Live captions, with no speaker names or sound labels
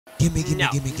Gimme.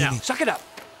 Suck it up.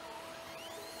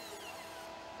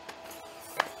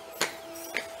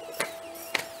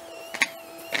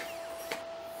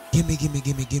 Gimme.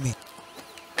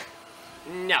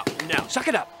 No. Suck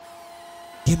it up.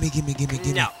 Gimme.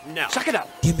 No. Suck it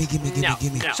up. Gimme.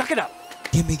 No. Suck it up.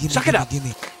 Gimme. Suck it up.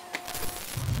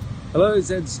 Hello,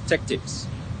 Zed's Tech Tips.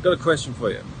 Got a question for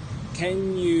you.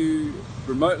 Can you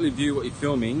remotely view what you're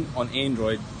filming on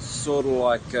Android, sort of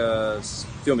like a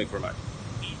Filmic remote?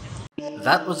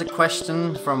 That was a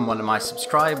question from one of my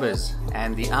subscribers,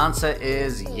 and the answer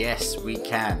is yes, we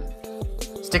can.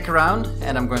 Stick around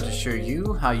and I'm going to show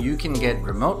you how you can get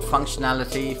remote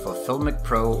functionality for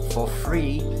FilmicPro for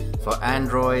free for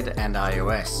Android and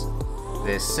iOS.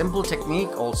 This simple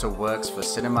technique also works for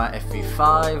Cinema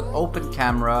FV5, Open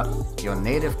Camera, your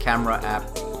native camera app,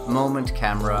 Moment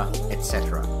Camera,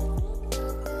 etc.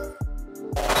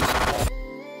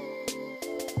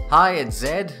 Hi, it's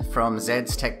Zed from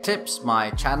Zed's Tech Tips.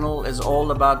 My channel is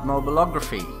all about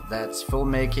mobilography. That's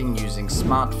filmmaking using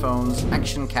smartphones,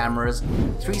 action cameras,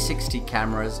 360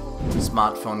 cameras,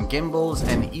 smartphone gimbals,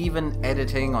 and even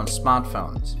editing on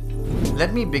smartphones.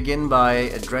 Let me begin by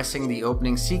addressing the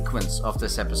opening sequence of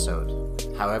this episode.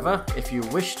 However, if you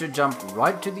wish to jump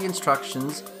right to the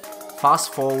instructions,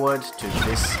 fast forward to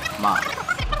this mark.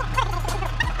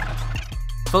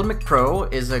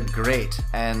 FilmicPro is a great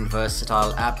and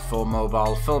versatile app for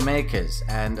mobile filmmakers,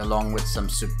 and along with some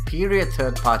superior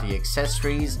third-party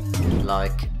accessories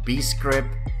like B-Script,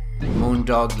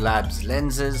 Moondog Labs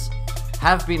lenses,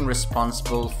 have been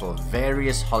responsible for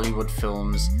various Hollywood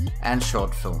films and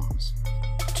short films.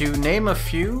 To name a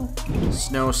few: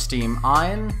 Snow Steam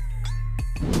Iron,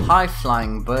 High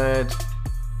Flying Bird,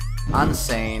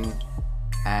 Unsane,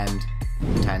 and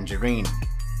Tangerine.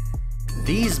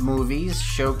 These movies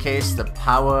showcase the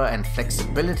power and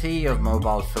flexibility of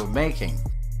mobile filmmaking,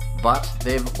 but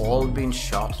they've all been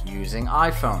shot using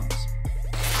iPhones.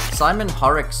 Simon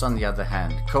Horrocks, on the other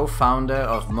hand, co-founder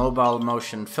of Mobile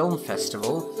Motion Film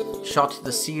Festival, shot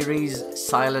the series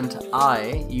Silent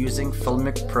Eye using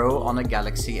FilmicPro on a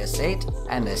Galaxy S8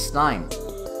 and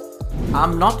S9.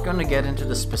 I'm not going to get into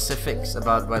the specifics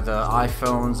about whether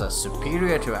iPhones are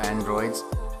superior to Androids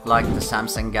like the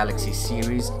Samsung Galaxy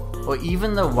series or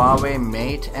even the Huawei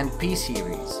Mate and P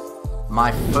series.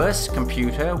 My first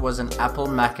computer was an Apple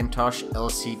Macintosh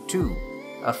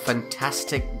LC2, a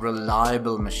fantastic,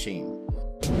 reliable machine.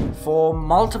 For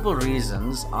multiple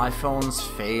reasons, iPhones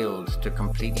failed to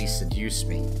completely seduce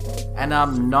me, and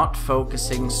I'm not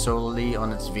focusing solely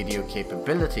on its video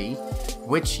capability,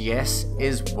 which, yes,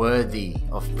 is worthy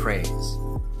of praise.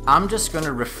 I'm just going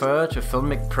to refer to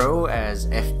FilmicPro as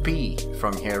FP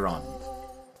from here on.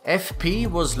 FP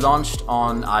was launched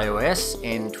on iOS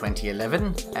in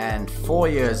 2011 and 4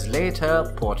 years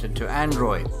later ported to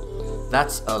Android.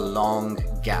 That's a long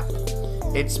gap.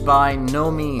 It's by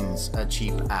no means a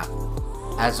cheap app.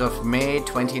 As of May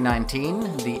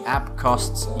 2019, the app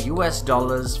costs US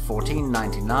dollars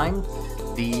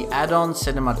 $14.99. The add-on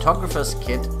cinematographer's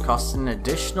kit costs an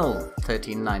additional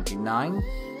 $13.99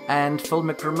 and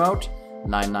Filmic Remote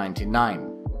 $9.99.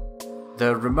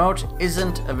 The remote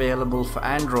isn't available for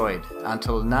Android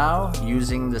until now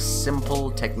using the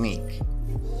simple technique.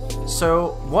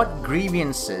 So what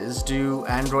grievances do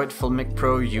Android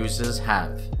FilmicPro users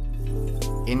have?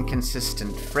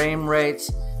 Inconsistent frame rates,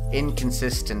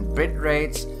 inconsistent bit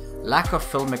rates, lack of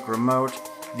Filmic Remote,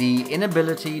 the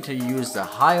inability to use the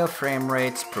higher frame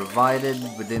rates provided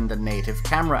within the native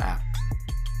camera app.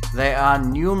 There are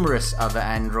numerous other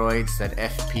Androids that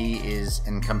FP is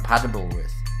incompatible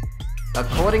with.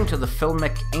 According to the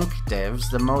Filmic Inc. devs,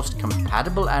 the most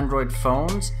compatible Android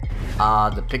phones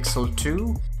are the Pixel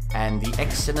 2 and the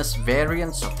Exynos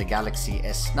variants of the Galaxy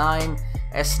S9,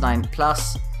 S9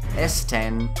 Plus,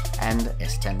 S10 and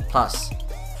S10 Plus.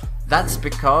 That's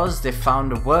because they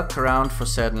found a workaround for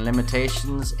certain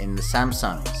limitations in the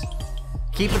Samsungs.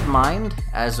 Keep in mind,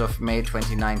 as of May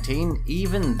 2019,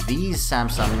 even these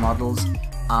Samsung models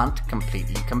aren't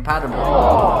completely compatible.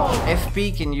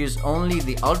 FP can use only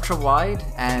the ultra-wide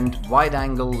and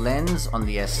wide-angle lens on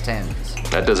the S10s.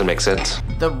 That doesn't make sense.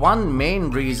 The one main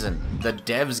reason the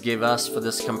devs give us for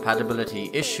this compatibility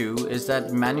issue is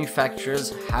that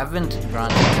manufacturers haven't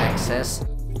granted access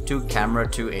to Camera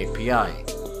 2 API.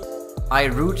 I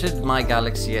rooted my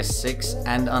Galaxy S6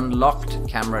 and unlocked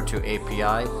Camera 2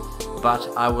 API,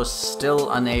 but I was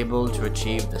still unable to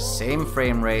achieve the same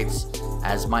frame rates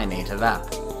as my native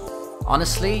app.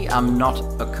 Honestly, I'm not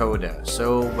a coder,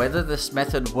 so whether this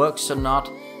method works or not,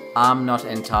 I'm not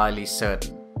entirely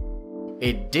certain.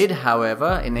 It did,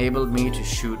 however, enable me to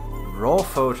shoot raw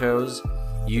photos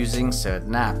using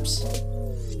certain apps.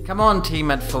 Come on,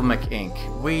 team at Filmic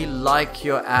Inc. We like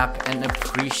your app and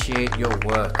appreciate your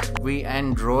work. We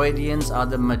Androidians are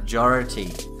the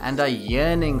majority and are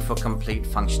yearning for complete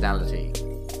functionality.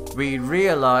 We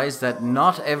realize that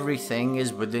not everything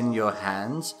is within your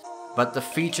hands, but the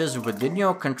features within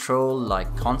your control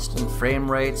like constant frame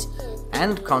rates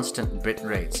and constant bit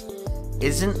rates.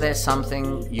 Isn't there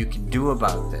something you can do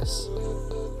about this?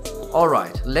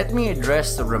 Alright, let me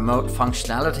address the remote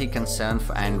functionality concern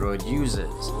for Android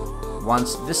users.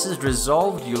 Once this is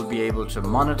resolved, you'll be able to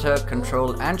monitor,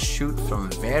 control and shoot from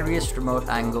various remote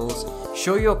angles,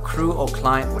 show your crew or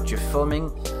client what you're filming,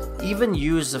 even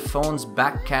use the phone's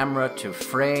back camera to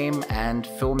frame and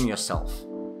film yourself.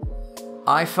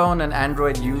 iPhone and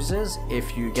Android users,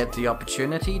 if you get the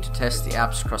opportunity to test the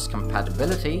app's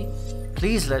cross-compatibility,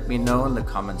 please let me know in the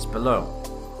comments below.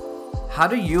 How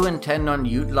do you intend on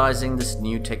utilizing this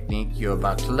new technique you're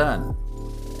about to learn?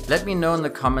 Let me know in the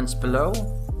comments below.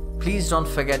 Please don't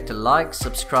forget to like,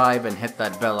 subscribe and hit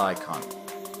that bell icon.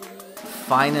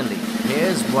 Finally,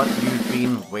 here's what you've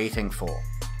been waiting for.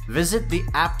 Visit the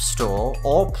App Store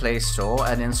or Play Store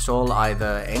and install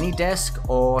either AnyDesk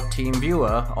or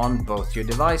TeamViewer on both your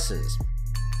devices.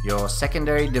 Your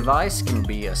secondary device can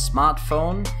be a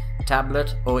smartphone,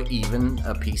 tablet or even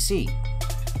a PC.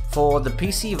 For the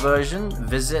PC version,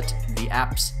 visit the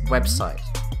app's website.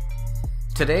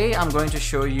 Today I'm going to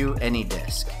show you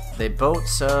AnyDesk. They both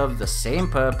serve the same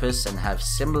purpose and have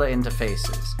similar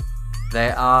interfaces.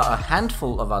 There are a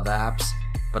handful of other apps,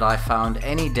 but I found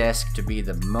AnyDesk to be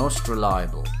the most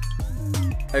reliable.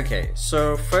 Okay,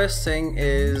 so first thing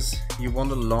is you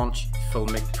want to launch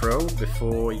FilmicPro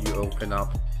before you open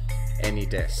up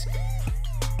AnyDesk.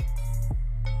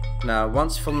 Now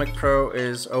once FilmicPro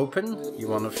is open, you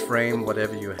want to frame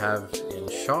whatever you have in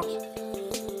shot.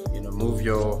 Move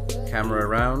your camera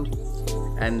around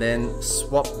and then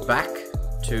swap back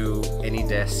to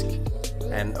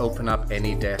AnyDesk and open up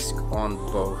AnyDesk on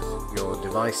both your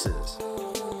devices.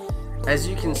 As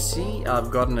you can see,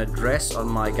 I've got an address on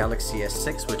my Galaxy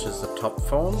S6, which is the top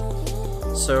phone.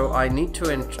 So I need to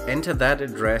enter that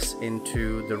address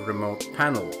into the remote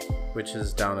panel, which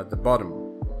is down at the bottom.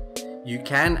 You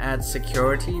can add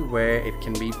security where it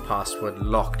can be password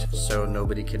locked, so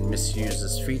nobody can misuse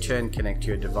this feature and connect to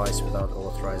your device without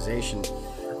authorization,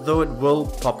 though it will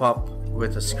pop up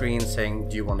with a screen saying,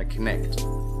 do you want to connect?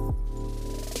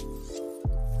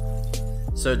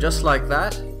 So just like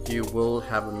that, you will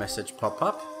have a message pop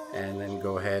up and then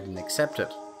go ahead and accept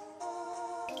it.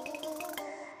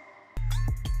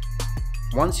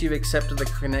 Once you've accepted the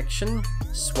connection,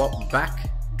 swap back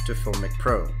to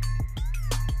FilmicPro.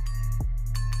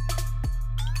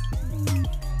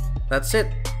 That's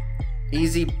it.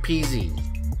 Easy peasy.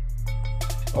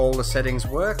 All the settings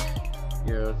work.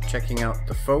 You're checking out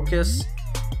the focus.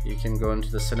 You can go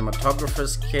into the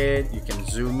cinematographer's kit. You can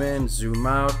zoom in, zoom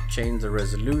out, change the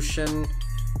resolution,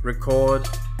 record.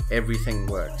 Everything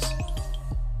works.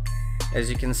 As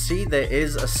you can see, there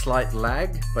is a slight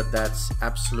lag, but that's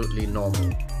absolutely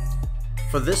normal.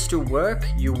 For this to work,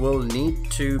 you will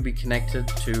need to be connected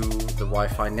to the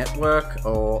Wi-Fi network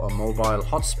or a mobile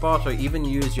hotspot, or even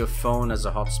use your phone as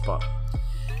a hotspot.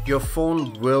 Your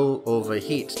phone will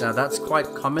overheat. Now that's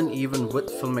quite common even with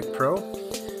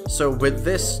FilmicPro. So with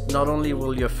this, not only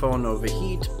will your phone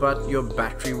overheat, but your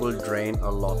battery will drain a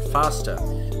lot faster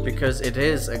because it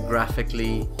is a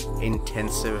graphically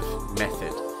intensive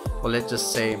method. Well, let's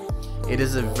just say it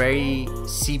is a very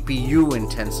CPU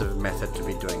intensive method to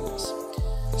be doing this.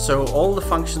 So all the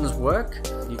functions work.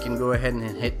 You can go ahead and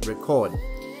hit record.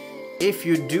 If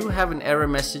you do have an error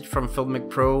message from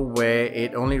FilmicPro where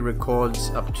it only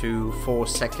records up to 4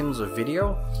 seconds of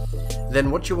video, then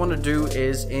what you want to do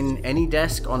is in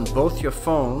AnyDesk on both your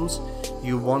phones,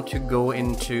 you want to go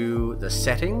into the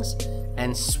settings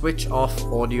and switch off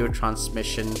audio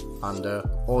transmission under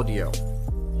audio.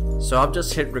 So I've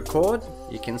just hit record.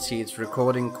 You can see it's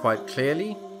recording quite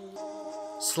clearly.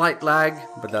 Slight lag,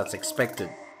 but that's expected.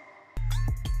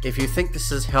 If you think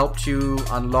this has helped you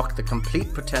unlock the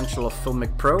complete potential of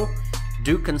FilmicPro,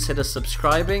 do consider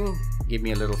subscribing, give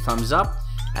me a little thumbs up,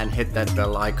 and hit that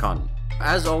bell icon.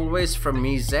 As always from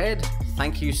me, Zed,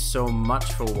 thank you so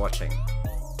much for watching.